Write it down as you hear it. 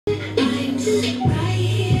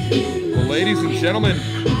gentlemen,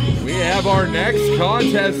 we have our next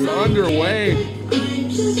contest underway.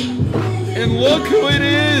 And look who it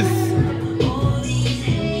is!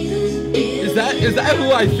 Is that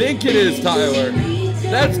who I think it is, Tyler?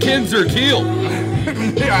 That's Kinzer Keel.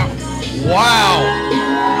 Yeah. Wow.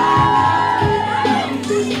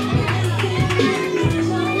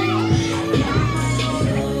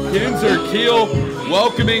 Kinzer Keel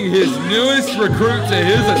welcoming his newest recruit to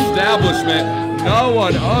his establishment, no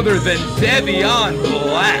one other than Devion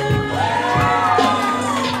Black.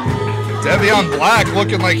 Devion Black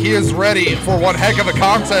looking like he is ready for one heck of a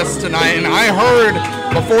contest tonight, and I heard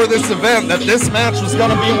before this event that this match was going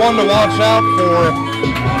to be one to watch out for.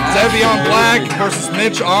 Devion Black versus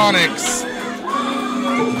Mitch Onyx.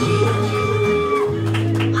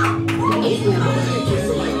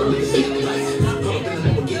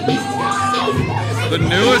 The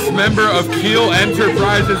newest member of Keel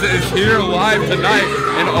Enterprises is here live tonight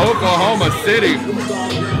in Oklahoma City.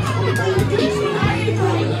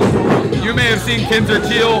 You may have seen Kinzer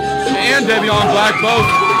Keel and Devion Black both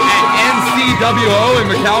at NCWO in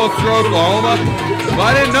McAllister, Oklahoma. But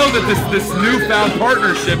I didn't know that this newfound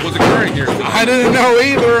partnership was occurring here tonight. I didn't know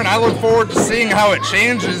either, and I look forward to seeing how it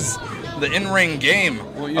changes the in-ring game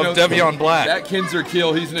of Devion Black. That Kinzer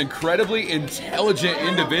Keel, he's an incredibly intelligent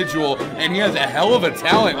individual, and he has a hell of a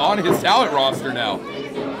talent on his talent roster now.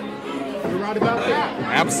 You're right about that.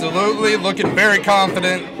 Absolutely, looking very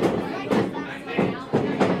confident.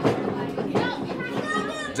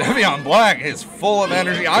 Devion Black is full of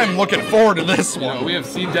energy. I'm looking forward to this one. You know, we have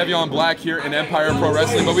seen Devion Black here in Empire Pro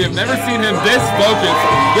Wrestling, but we have never seen him this focused,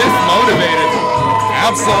 this motivated.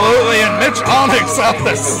 Absolutely, and Mitch Onyx have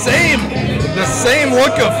the same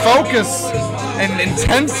look of focus and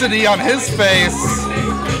intensity on his face.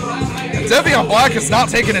 And Devion Black has not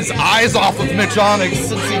taken his eyes off of Mitch Onyx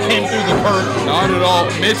since he came through the curtain. Not at all.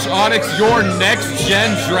 Mitch Onyx, your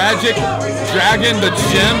next-gen dragon, the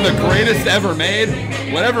gem, the greatest ever made.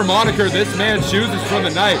 Whatever moniker this man chooses for the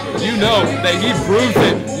night, you know that he proves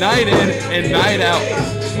it night in and night out.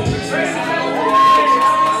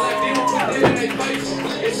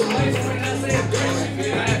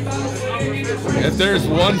 If there's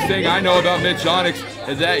one thing I know about Mitch Onyx,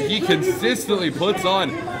 is that he consistently puts on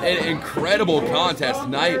an incredible contest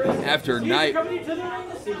night after night. Coming to the ring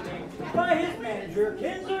this evening by his manager,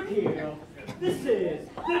 Kinzer Keel. This is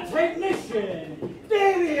the technician,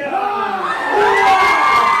 Devion.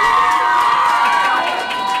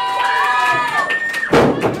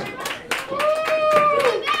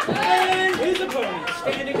 And his opponent,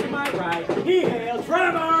 standing to my right, he hails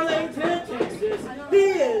from Arlington, Texas. He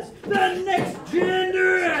is the next-gen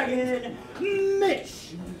dragon,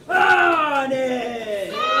 Mitch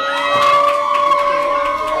Onyx.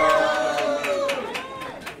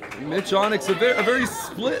 Mitch Onyx, a very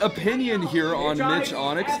split opinion here on Mitch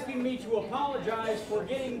Onyx. Asking me to apologize for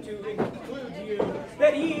getting to conclude to you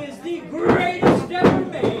that he is the greatest ever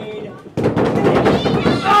made.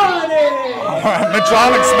 Mitch Onyx! All right, Mitch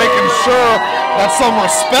Onyx making sure that some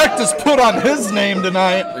respect is put on his name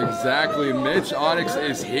tonight. Exactly. Mitch Onyx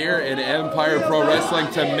is here in Empire Pro Wrestling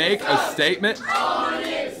to make a statement.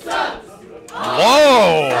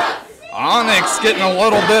 Whoa! Onyx getting a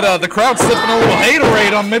little bit of the crowd sipping a little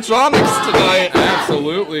haterade on Mitch Onyx tonight.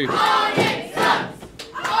 Absolutely.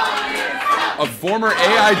 A former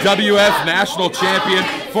AIWF national champion,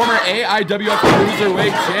 former AIWF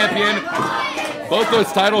cruiserweight champion. Both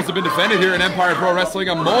those titles have been defended here in Empire Pro Wrestling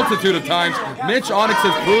a multitude of times. Mitch Onyx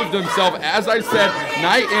has proved himself, as I said,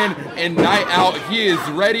 night in and night out. He is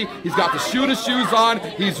ready. He's got the shooter shoes on.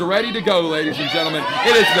 He's ready to go, ladies and gentlemen.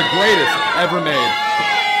 It is the greatest ever made.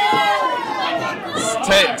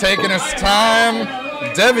 Taking his time.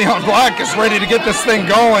 Devion Black is ready to get this thing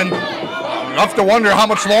going. You have to wonder how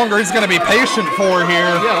much longer he's going to be patient for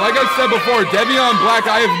here. Yeah, like I said before, Devion Black,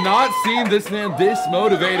 I have not seen this man this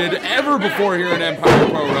motivated ever before here in Empire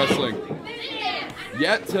Pro Wrestling.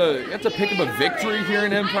 Yet to pick up a victory here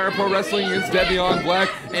in Empire Pro Wrestling against Devion Black,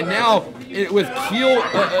 and now with Keel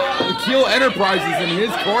Enterprises in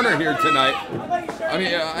his corner here tonight. I mean,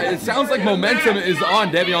 it sounds like momentum is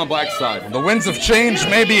on Devion Black's side. The winds of change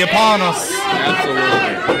may be upon us.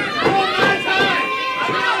 Absolutely.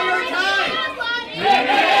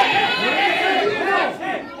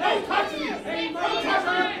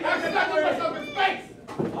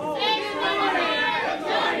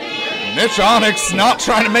 Mitch Onyx not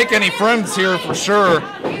trying to make any friends here for sure.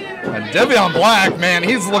 And Devion Black, man,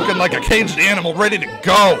 he's looking like a caged animal ready to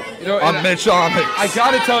go on Mitch Onyx. I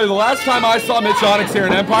gotta tell you, the last time I saw Mitch Onyx here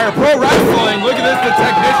in Empire Pro Wrestling, look at this, the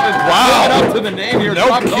technician. Wow. Living up to the name here.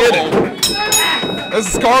 No kidding. This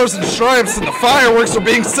is Scars and Stripes, and the fireworks are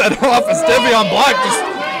being set off as Devion Black just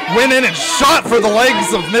went in and shot for the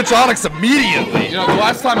legs of Mitch Onyx immediately. You know, the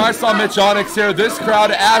last time I saw Mitch Onyx here, this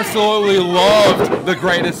crowd absolutely loved the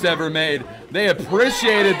greatest ever made. They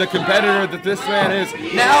appreciated the competitor that this man is.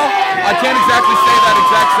 Now, I can't exactly say that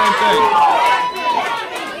exact same thing.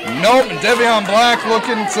 Nope, Devion Black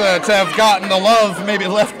looking to have gotten the love maybe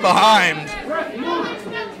left behind.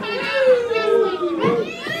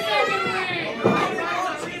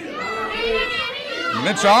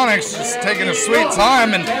 Mitch Onyx just taking a sweet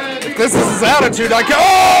time, and if this is his attitude, I can.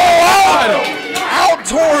 Out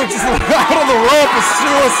towards out of the rope, a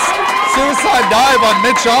suicide dive on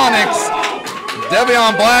Mitch Onyx.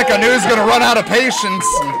 Devion Black, I knew he was going to run out of patience.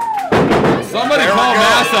 Somebody call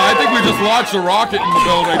NASA. I think we just launched a rocket in the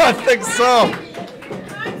building. I think so.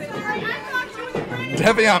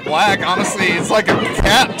 Devion Black, honestly, it's like a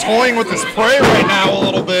cat toying with his prey right now a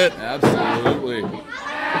little bit. Absolutely.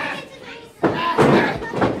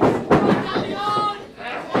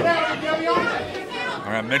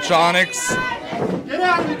 All right, Mitch Onyx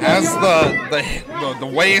has the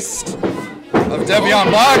waist of Devion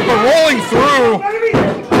Black, but rolling through.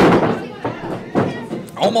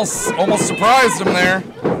 Almost surprised him there.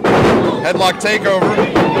 Headlock takeover.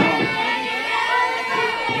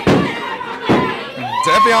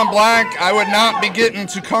 Devion Black, I would not be getting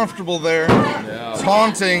too comfortable there. Yeah.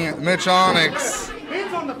 Taunting Mitch Onyx.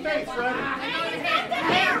 Hands on the face, Fred.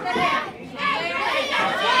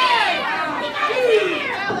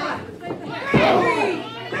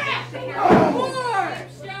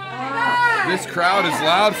 This crowd is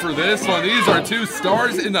loud for this one. These are two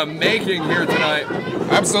stars in the making here tonight.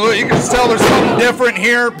 Absolutely, you can just tell there's something different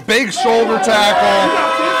here. Big shoulder tackle.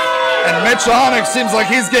 And Mitch Onyx seems like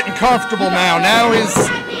he's getting comfortable now. Now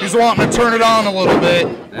he's wanting to turn it on a little bit.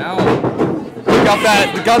 Now got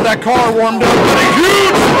that car warmed up with a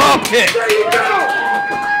huge drop kick. There you go.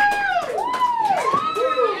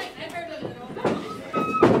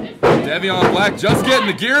 Devion Black just getting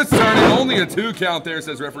the gears turning. Only a 2 count there,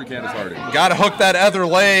 says referee Candace Harding. Got to hook that other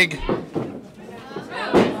leg.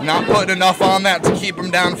 Not putting enough on that to keep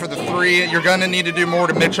him down for the 3. You're going to need to do more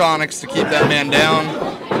to Mitch Onyx to keep that man down.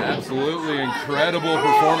 Absolutely incredible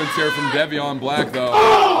performance here from Devion Black,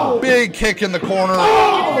 though. Big kick in the corner.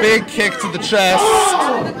 Big kick to the chest.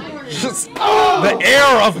 Just the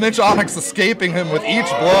air of Mitch Onyx escaping him with each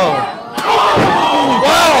blow.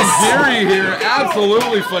 Wow, Gary here,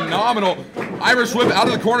 absolutely phenomenal. Irish whip out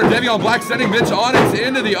of the corner. Devion Black sending Mitch Onyx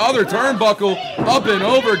into the other turnbuckle. Up and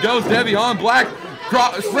over goes Devion Black.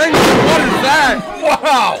 Springboard, what is that?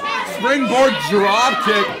 Wow! Springboard drop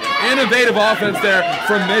kick. Innovative offense there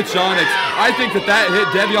from Mitch Onyx. I think that hit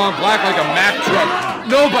Devion Black like a Mack truck.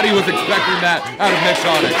 Nobody was expecting that out of Mitch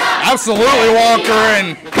Onyx. Absolutely, Walker,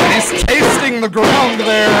 and he's tasting the ground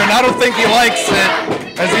there, and I don't think he likes it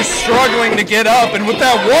as he's struggling to get up. And with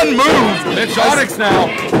that one move, Mitch Onyx now.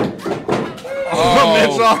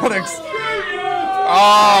 Mitch Onyx.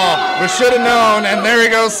 Oh, we should have known, and there he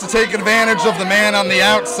goes to take advantage of the man on the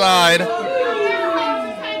outside.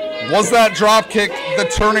 Was that drop kick the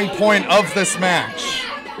turning point of this match?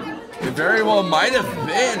 It very well might have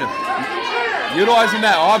been. Utilizing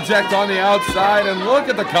that object on the outside, and look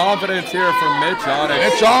at the confidence here from Mitch Onyx.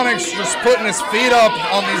 Mitch Onyx just putting his feet up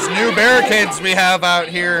on these new barricades we have out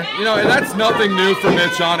here. You know, and that's nothing new for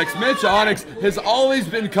Mitch Onyx. Mitch Onyx has always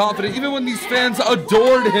been confident, even when these fans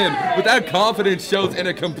adored him. But that confidence shows in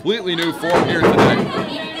a completely new form here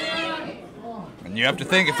tonight. And you have to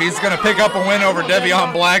think if he's going to pick up a win over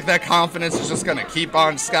Devion Black, that confidence is just going to keep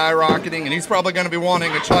on skyrocketing, and he's probably going to be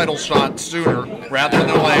wanting a title shot sooner rather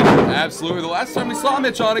than later. Absolutely. The last time we saw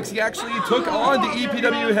Mitch Onyx, he actually took on the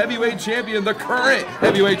EPW heavyweight champion, the current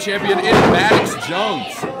heavyweight champion in Maddox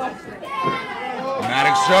Jones.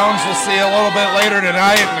 Maddox Jones, we'll see a little bit later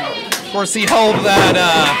tonight. And of course, he held that,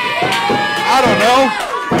 I don't know,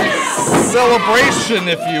 celebration,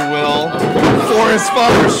 if you will, for his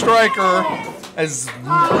father Striker, as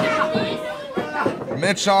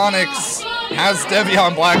Mitch Onyx has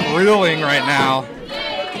Devion Black reeling right now.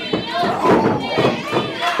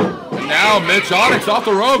 And now Mitch Onyx off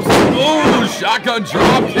the ropes. Ooh, shotgun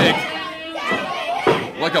drop kick.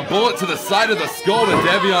 Like a bullet to the side of the skull to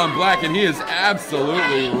Devion Black, and he is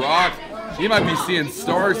absolutely rocked. He might be seeing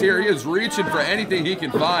stars here. He is reaching for anything he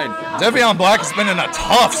can find. Devion Black has been in a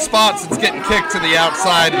tough spot since getting kicked to the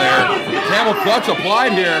outside there. Camel clutch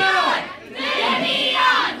applied here.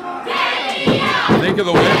 Think of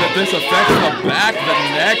the way that this affects the back, the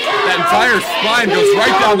neck. That entire spine goes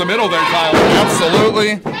right down the middle there, Tyler.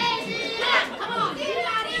 Absolutely.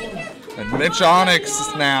 And Mitch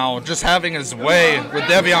Onyx now just having his way with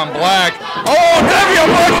Devion Black. Oh, Devion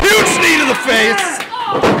Black, huge knee to the face.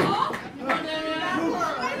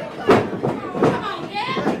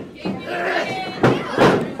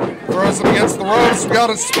 Throws him against the ropes. We got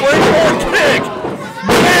a springboard kick.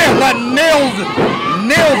 Man, that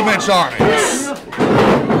nailed Mitch Onyx.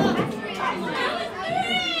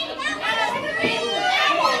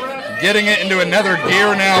 Getting it into another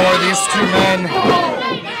gear now where these two men,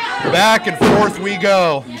 back and forth we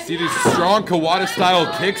go. You see these strong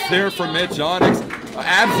Kawada-style kicks there from Mitch Onyx.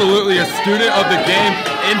 Absolutely a student of the game,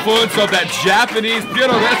 influence of that Japanese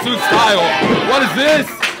Puroresu style. What is this?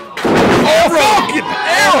 Oh, fucking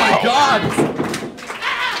Oh my God!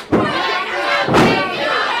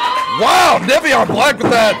 Wow, Devion Black with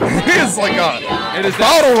that. He is like a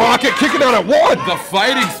bottle rocket kicking out at one. The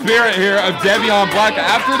fighting spirit here of Devion Black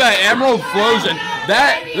after that Emerald Explosion.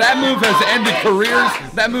 That move has ended careers.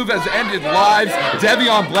 That move has ended lives.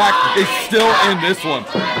 Devion Black is still in this one.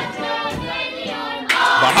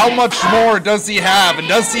 But how much more does he have? And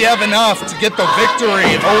does he have enough to get the victory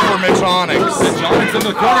over Mitch Onyx? Mitch Onyx in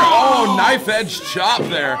the corner. Oh, knife edge chop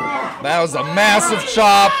there. That was a massive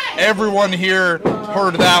chop. Everyone here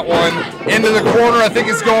heard that one. Into the corner. I think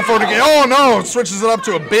he's going for it again. Oh no! Switches it up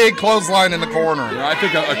to a big clothesline in the corner. Yeah, I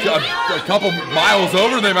think a couple miles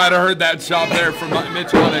over they might have heard that chop there from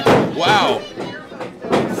Mitch Onyx. Wow.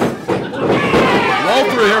 Roll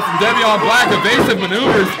through here from Devion Black. Evasive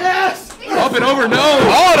maneuvers. Up and over, no!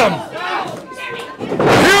 On him!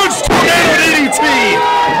 Huge tornado DDT!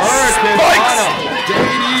 Spikes!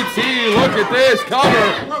 DDT, look at this, cover!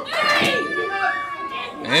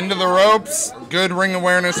 Into the ropes, good ring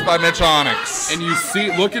awareness by Mitch Onyx. And you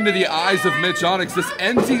see, look into the eyes of Mitch Onyx, this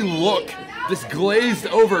empty look, this glazed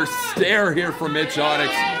over stare here from Mitch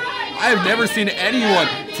Onyx. I have never seen anyone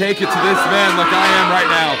take it to this man like I am right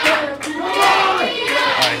now.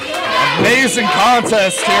 Amazing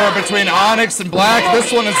contest here between Onyx and Black.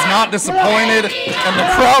 This one is not disappointed, and the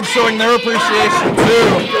crowd showing their appreciation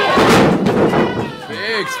too.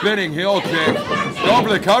 Big spinning heel kick. Going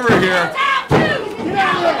for the cover here.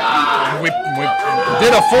 We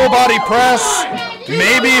did a full body press.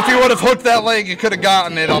 Maybe if he would have hooked that leg, he could have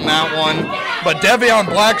gotten it on that one. But Devion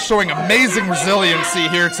Black showing amazing resiliency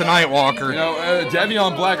here tonight, Walker. You know,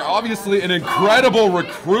 Devion Black, obviously an incredible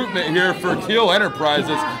recruitment here for Keel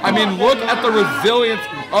Enterprises. I mean, look at the resilience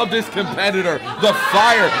of this competitor. The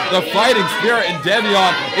fire, the fighting spirit in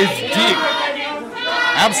Devion is deep.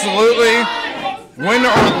 Absolutely. Win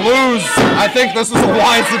or lose, I think this is a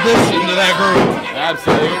wise addition to that group.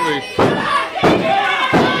 Absolutely.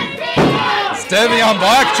 Devion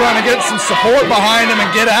Black trying to get some support behind him and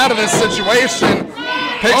get out of this situation.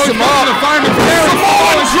 Picks him up.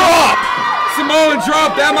 Samoan drop! Samoan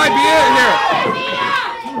drop, that might be it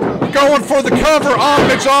here. Going for the cover on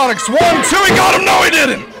Mitch Onyx. 1, 2, he got him. No, he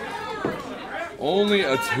didn't. Only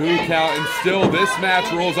a 2 count, and still this match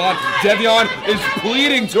rolls on. Devion is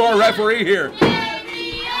pleading to our referee here.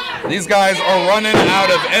 These guys are running out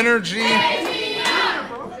of energy.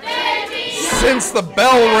 Since the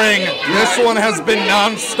bell ring, this one has been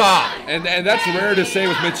non-stop. And that's rare to say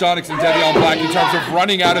with Mitch Onyx and Devion Black in terms of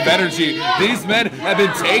running out of energy. These men have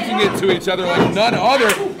been taking it to each other like none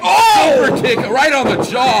other. Oh! Super kick right on the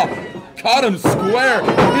jaw. Caught him square.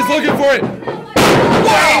 He's looking for it.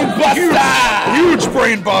 Brain buster! Huge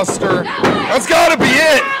brain buster. That's got to be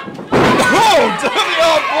it. Oh,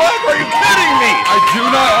 Devion Black, are you kidding me? I do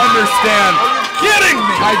not understand. Kidding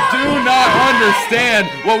me! I do not understand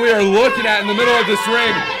what we are looking at in the middle of this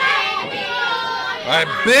ring. A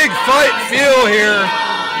big fight feel here.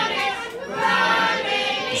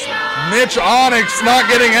 Mitch Onyx not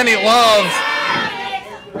getting any love.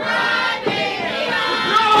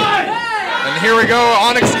 And here we go,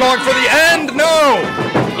 Onyx calling for the end. No!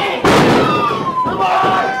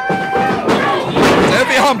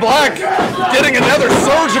 Devion Black getting another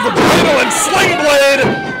surge of adrenaline. Sling blade.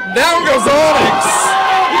 Down goes Onyx.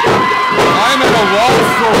 I'm at a loss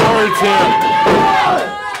for words here.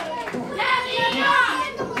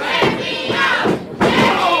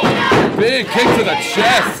 Big kick to the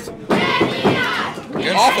chest.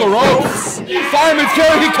 Off the ropes. Fireman's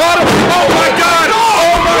carry, he caught him. Oh my God.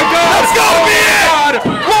 Oh my God. That's gotta be it.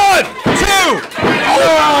 1, 2.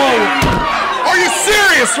 Oh. Are you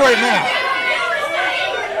serious right now?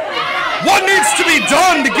 What needs to be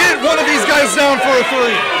done to get one of these guys down for a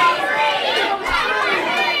 3?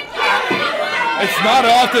 It's not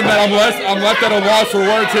often that I'm left at a loss for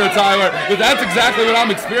words here, Tyler, but that's exactly what I'm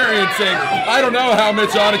experiencing. I don't know how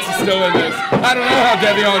Mitch Onyx is still in this. I don't know how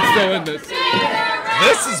Devion's still in this.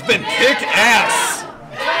 This has been kick-ass.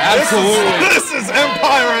 Absolutely. This is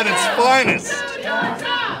Empire at its finest.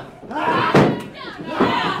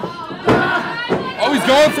 Oh, he's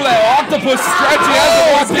going for that octopus stretch. He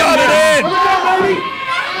has got it in.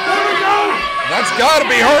 That's got to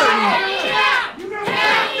be hurting.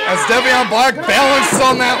 As Devion Black balanced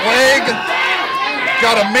on that leg.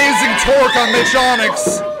 Got amazing torque on Mitch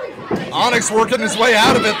Onyx. Onyx working his way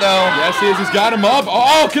out of it, though. Yes, he is. He's got him up.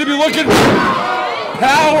 Oh, could he be looking?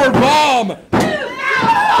 Power bomb.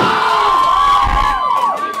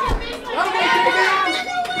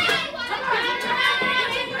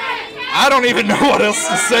 I don't even know what else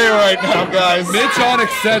to say right now, guys. Mitch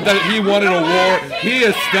Onyx said that he wanted a war. He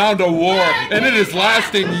has found a war, and it is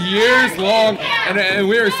lasting years long, and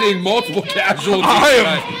we are seeing multiple casualties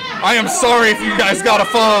tonight. I am sorry if you guys got to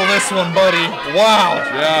follow this one, buddy. Wow.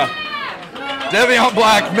 Yeah. Devion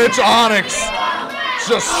Black, Mitch Onyx,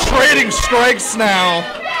 just trading strikes now.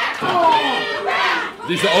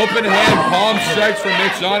 These open hand palm strikes from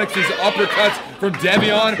Mitch Onyx, these uppercuts from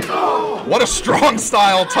Devion. What a strong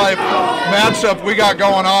style type matchup we got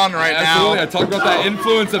going on right Absolutely. now. I talked about that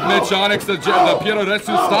influence of Mitch Onyx, the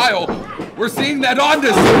Pyotoretsu style. We're seeing that on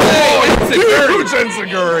display. Huge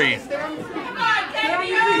enziguri.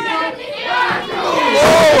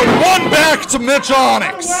 Oh, and one back to Mitch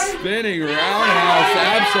Onyx. Spinning roundhouse,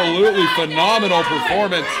 absolutely phenomenal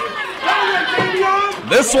performance.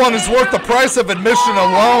 This one is worth the price of admission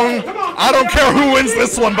alone. I don't care who wins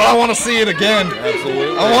this one, but I want to see it again.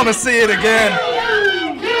 Absolutely. I want to see it again.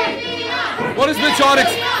 What is Mitch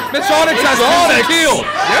Onyx? Mitch Onyx has Onyx killed.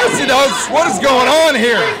 Yes, he does. What is going on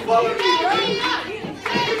here?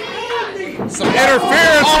 Some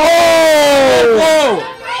interference. Oh! Whoa!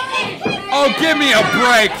 Oh, give me a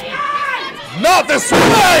break. Not this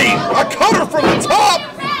way! A cutter from the top!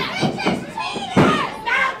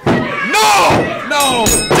 No!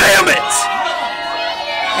 Damn it!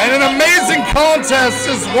 And an amazing contest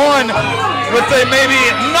is won with a maybe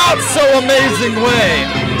not so amazing way.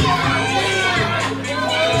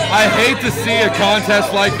 I hate to see a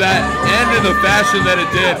contest like that end in the fashion that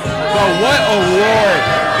it did, but what a war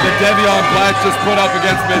that Devion Black just put up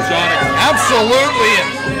against Mitch Onyx. Absolutely.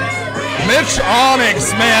 Mitch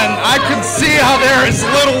Onyx, man, I can see how there is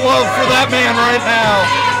little love for that man right now.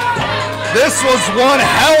 This was one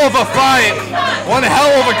hell of a fight, one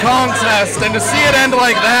hell of a contest, and to see it end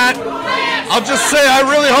like that, I'll just say I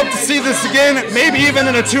really hope to see this again, maybe even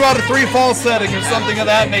in a 2 out of 3 fall setting or something of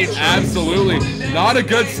that nature. Absolutely. Not a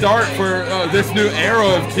good start for this new era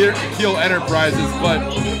of Keel Enterprises, but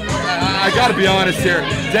I gotta be honest here,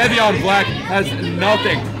 Devion Black has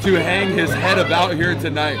nothing to hang his head about here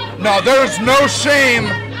tonight. No, there's no shame.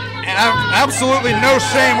 Absolutely no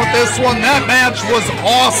shame with this one. That match was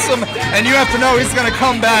awesome, and you have to know he's going to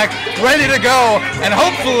come back ready to go, and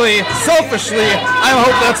hopefully, selfishly, I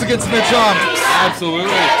hope that's against Mitch Onyx.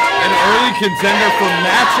 Absolutely. An early contender for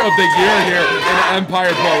match of the year here in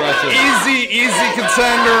Empire Pro Wrestling. Easy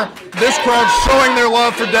contender. This crowd's showing their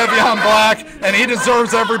love for Devion Black, and he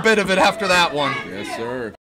deserves every bit of it after that one. Yes, sir.